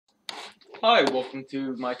Hi, welcome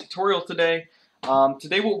to my tutorial today.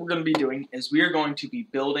 Today what we're going to be doing is we are going to be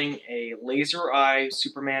building a laser eye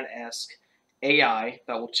Superman-esque AI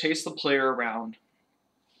that will chase the player around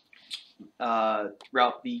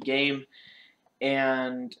throughout the game,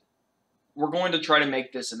 and we're going to try to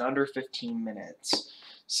make this in under 15 minutes.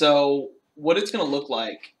 So what it's going to look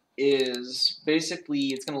like is basically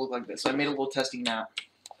it's going to look like this. So I made a little testing map,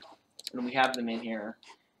 and we have them in here,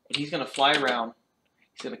 and he's going to fly around.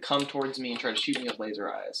 He's going to come towards me and try to shoot me with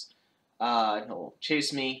laser eyes. He'll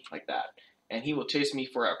chase me like that, and he will chase me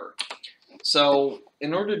forever. So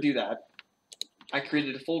in order to do that, I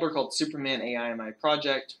created a folder called Superman AI in my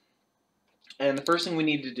project, and the first thing we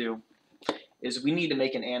need to do is we need to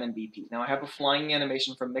make an anim BP. Now I have a flying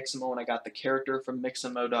animation from Mixamo, and I got the character from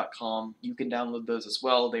Mixamo.com. You can download those as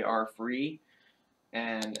well. They are free.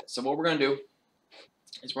 And so what we're going to do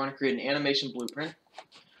is we're going to create an animation blueprint.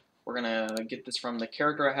 We're going to get this from the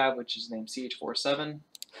character I have, which is named CH47.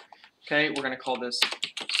 Okay, we're going to call this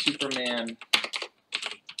Superman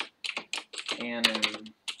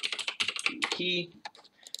Anim BP.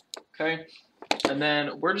 Okay, and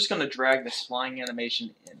then we're just going to drag this flying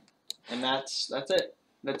animation in. And that's it.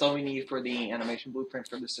 That's all we need for the animation blueprint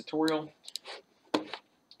for this tutorial.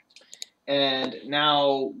 And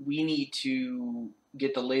now we need to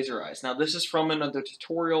get the laser eyes. Now this is from another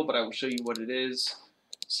tutorial, but I will show you what it is.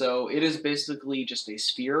 So it is basically just a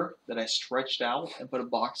sphere that I stretched out and put a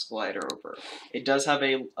box glider over. It does have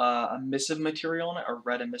a emissive material in it, a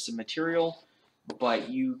red emissive material, but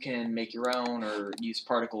you can make your own or use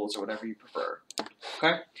particles or whatever you prefer.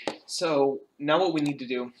 Okay, so now what we need to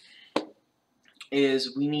do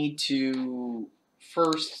is we need to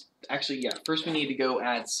first we need to go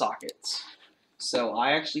add sockets. So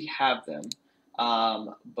I actually have them.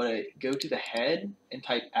 But go to the head and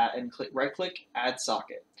type add and right click add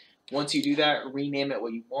socket. Once you do that, rename it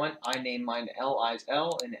what you want. I name mine LI's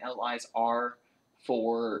L and LI's R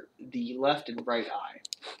for the left and right eye.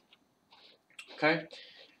 Okay,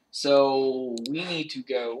 so we need to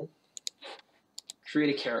go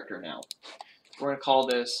create a character now. We're going to call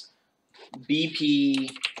this BP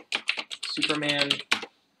Superman.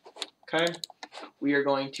 Okay, we are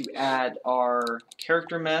going to add our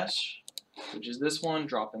character mesh, which is this one,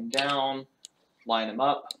 drop him down, line him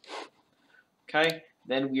up. Okay,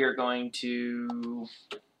 then we are going to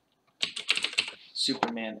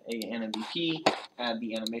Superman Anim BP, add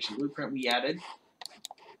the animation blueprint we added.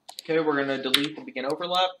 Okay, we're going to delete the begin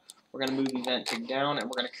overlap, we're going to move event tick down, and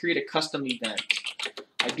we're going to create a custom event.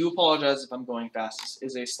 I do apologize if I'm going fast.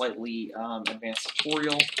 This is a slightly advanced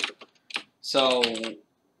tutorial. So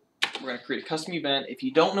we're going to create a custom event. If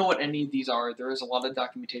you don't know what any of these are, there is a lot of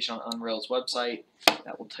documentation on Unreal's website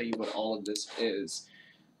that will tell you what all of this is.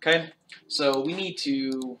 Okay, so we need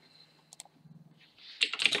to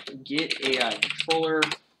get AI controller,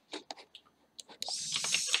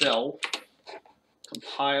 self,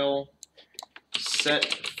 compile, set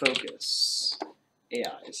focus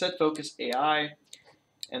AI. Set focus AI,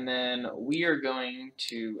 and then we are going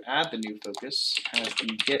to add the new focus as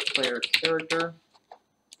the get player character.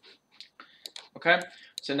 Okay,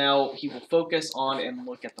 so now he will focus on and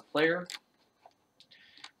look at the player.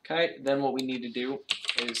 Okay, then what we need to do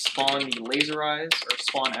is spawn the laser eyes, or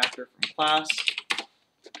spawn actor from class.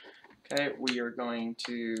 Okay, we are going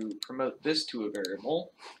to promote this to a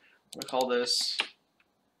variable. We'll call this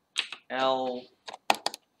L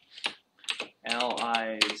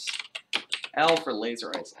eyes, L for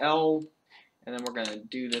laser eyes, L, and then we're going to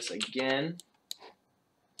do this again,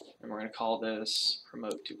 and we're going to call this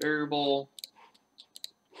promote to variable.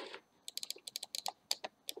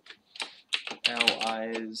 L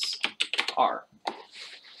eyes R.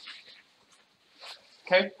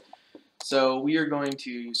 Okay, so we are going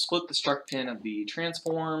to split the struct pin of the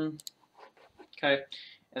transform. Okay,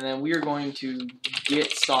 and then we are going to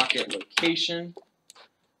get socket location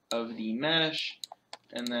of the mesh,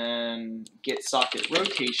 and then get socket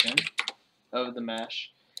rotation of the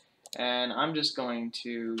mesh. And I'm just going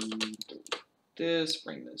to delete this,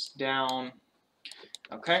 bring this down.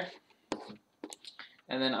 Okay.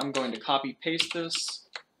 And then I'm going to copy paste this.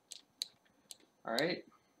 Alright.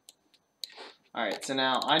 Alright, so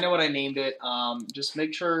now I know what I named it. Just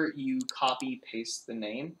make sure you copy paste the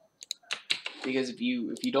name, because if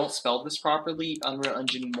you don't spell this properly, Unreal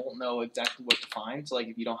Engine won't know exactly what to find. So like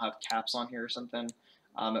if you don't have caps on here or something,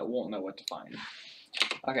 it won't know what to find.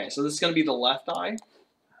 Okay, so this is going to be the left eye.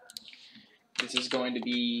 This is going to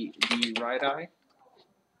be the right eye.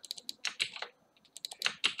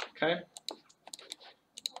 Okay.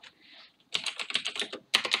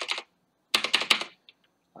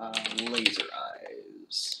 Laser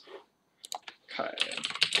eyes. Okay.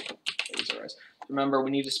 Laser eyes. Remember,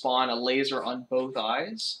 we need to spawn a laser on both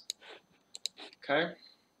eyes. Okay,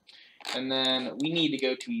 and then we need to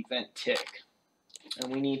go to event tick,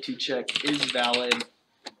 and we need to check is valid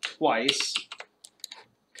twice.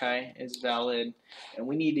 Okay, is valid, and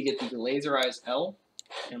we need to get the laser eyes L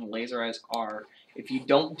and laser eyes R. If you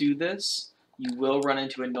don't do this, you will run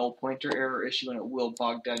into a null pointer error issue, and it will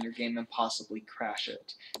bog down your game and possibly crash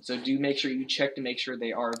it. So do make sure you check to make sure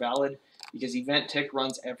they are valid, because event tick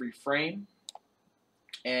runs every frame,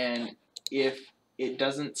 and if it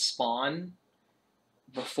doesn't spawn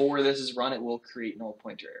before this is run, it will create null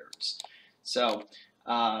pointer errors. So,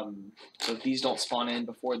 so if these don't spawn in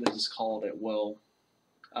before this is called, it will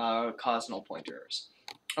cause null pointer errors.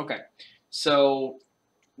 Okay, so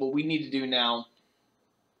what we need to do now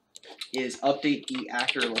is update the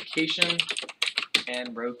actor location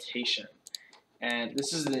and rotation. And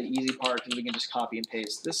this is the easy part because we can just copy and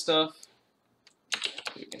paste this stuff.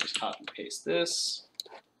 We can just copy and paste this.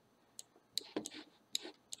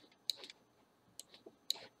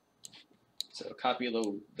 So copy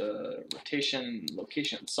the rotation,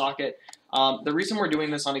 location, socket. The reason we're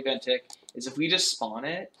doing this on event tick is if we just spawn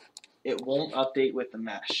it, it won't update with the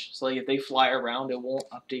mesh. So like if they fly around, it won't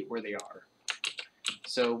update where they are.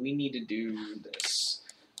 So we need to do this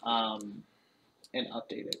and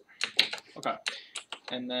update it. Okay.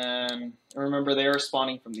 And then remember they are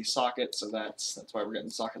spawning from these sockets, so that's why we're getting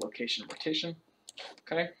socket location and rotation.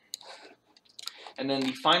 Okay. And then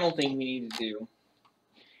the final thing we need to do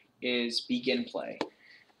is begin play.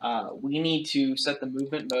 We need to set the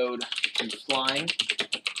movement mode to flying.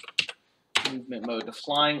 Movement mode to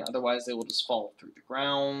flying, otherwise they will just fall through the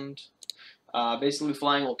ground. Basically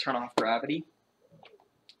flying will turn off gravity.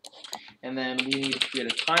 And then we need to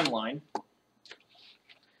create a timeline.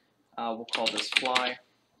 We'll call this fly.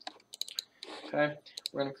 Okay,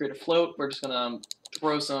 we're going to create a float. We're just going to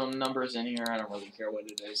throw some numbers in here. I don't really care what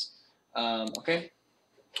it is. Okay.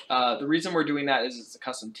 The reason we're doing that is it's a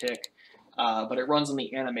custom tick, but it runs on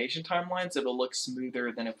the animation timeline, so it'll look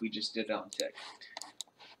smoother than if we just did it on tick.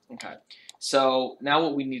 Okay, so now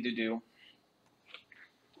what we need to do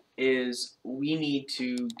is we need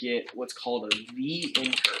to get what's called a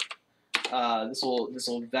v-interp. This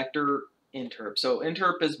will vector interp. So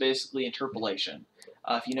interp is basically interpolation.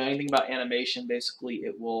 If you know anything about animation, basically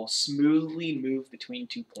it will smoothly move between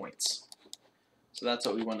 2 points. So that's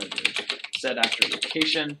what we want to do. Set actor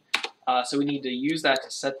location. So we need to use that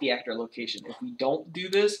to set the actor location. If we don't do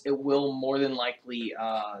this, it will more than likely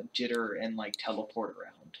jitter and like teleport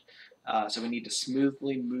around. So we need to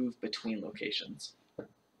smoothly move between locations.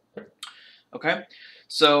 Okay,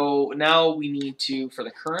 so now we need to, for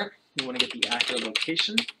the current, we want to get the actor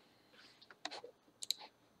location.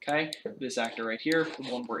 Okay, this actor right here,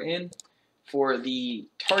 the one we're in. For the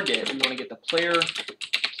target, we want to get the player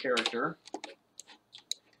character.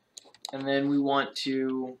 And then we want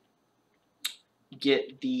to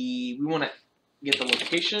get the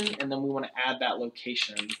location, and then we want to add that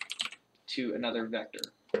location to another vector.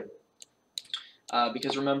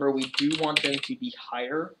 Because remember, we do want them to be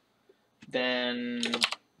higher than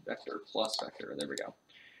vector plus vector. There we go.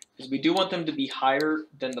 Because we do want them to be higher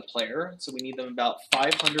than the player, so we need them about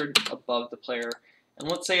 500 above the player, and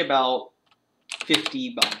let's say about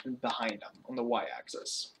 50 behind them on the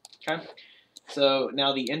y-axis. Okay. So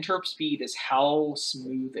now the interp speed is how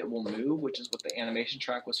smooth it will move, which is what the animation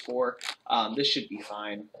track was for. This should be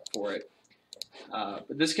fine for it.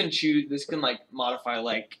 But this can like modify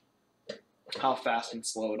like how fast and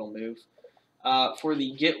slow it'll move. For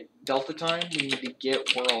the get delta time, we need to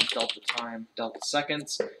get world delta time, delta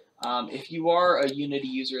seconds. If you are a Unity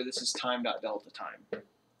user, this is time.delta time.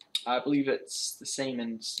 I believe it's the same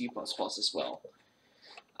in C++ as well.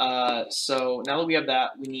 So now that we have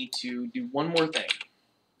that, we need to do one more thing.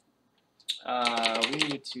 We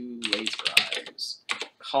need to laserize.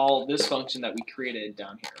 Call this function that we created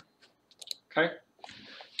down here. Okay?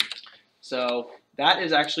 So that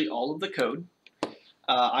is actually all of the code.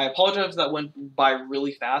 I apologize if that went by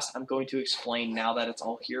really fast. I'm going to explain now that it's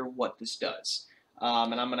all here what this does.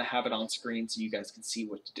 And I'm going to have it on screen so you guys can see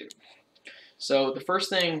what to do. So the first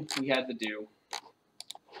thing we had to do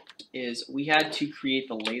is we had to create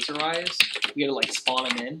the laser eyes. We had to like spawn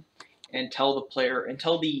them in and tell the player and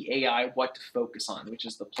tell the AI what to focus on, which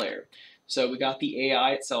is the player. So we got the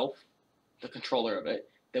AI itself, the controller of it.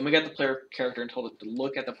 Then we got the player character and told it to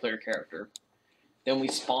look at the player character. Then we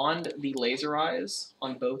spawned the laser eyes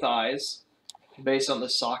on both eyes based on the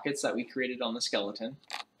sockets that we created on the skeleton.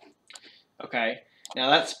 Okay, now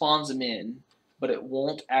that spawns them in, but it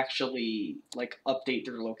won't actually like update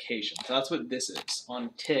their location. So that's what this is on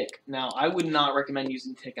tick. Now I would not recommend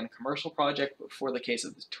using tick in a commercial project, but for the case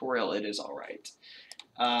of the tutorial, it is all right.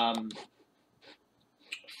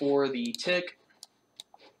 For the tick,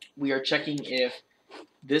 we are checking if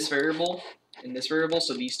this variable and this variable,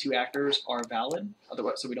 so these two actors, are valid,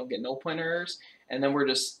 otherwise, so we don't get null pointer errors, and then we're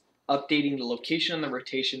just updating the location and the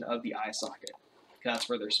rotation of the eye socket. That's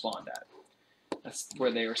where they're spawned at. That's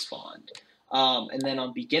where they respond. And then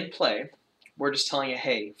on begin play, we're just telling it,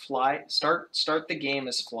 hey, fly, start the game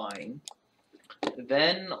as flying.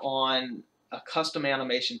 Then on a custom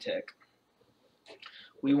animation tick,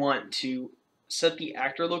 we want to set the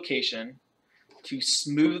actor location to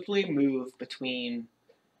smoothly move between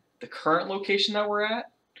the current location that we're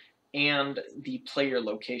at and the player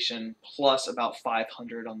location plus about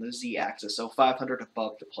 500 on the z-axis, so 500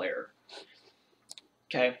 above the player.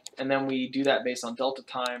 Okay, and then we do that based on delta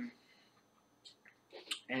time,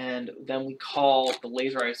 and then we call the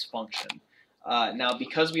laser eyes function. Now,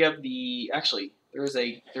 because we have actually there is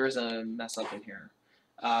a mess up in here.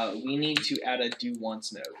 We need to add a do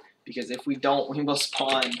once node, because if we don't, we will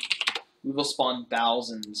spawn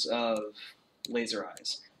thousands of laser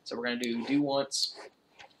eyes. So we're going to do once,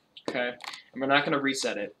 okay, and we're not going to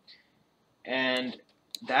reset it. And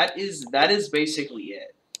that is basically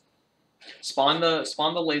it. Spawn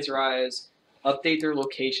the laser eyes, update their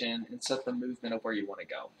location, and set the movement of where you want to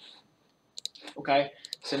go. Okay,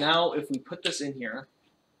 so now if we put this in here,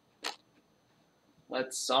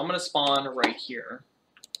 so I'm going to spawn right here.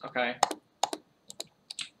 Okay,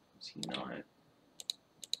 is he not?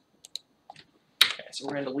 So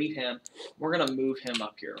we're going to delete him. We're going to move him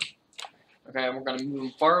up here. Okay, and we're going to move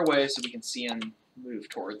him far away so we can see him move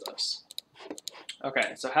towards us.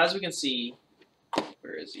 Okay, so as we can see,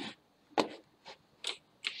 where is he?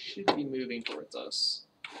 Should be moving towards us.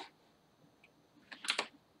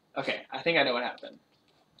 Okay, I think I know what happened.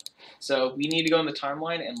 So we need to go in the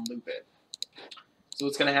timeline and loop it. So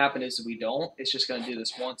what's going to happen is if we don't, it's just going to do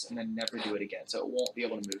this once and then never do it again. So it won't be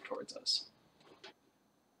able to move towards us.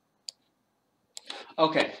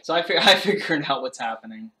 Okay, so I figured out what's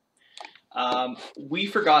happening. I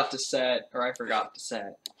forgot to set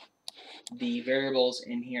the variables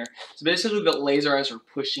in here. So basically, the laser eyes are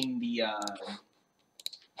pushing the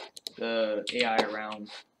AI around.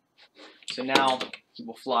 So now he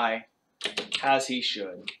will fly as he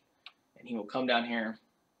should, and he will come down here,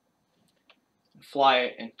 and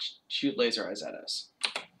fly, and shoot laser eyes at us.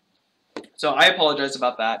 So I apologize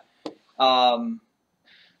about that.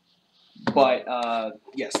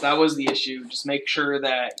 Yes, that was the issue. Just make sure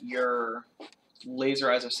that your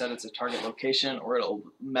laser eyes are set as a target location, or it'll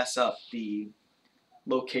mess up the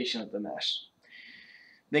location of the mesh.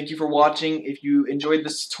 Thank you for watching. If you enjoyed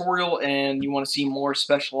this tutorial and you want to see more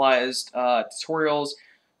specialized tutorials,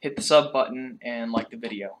 hit the sub button and like the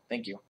video. Thank you.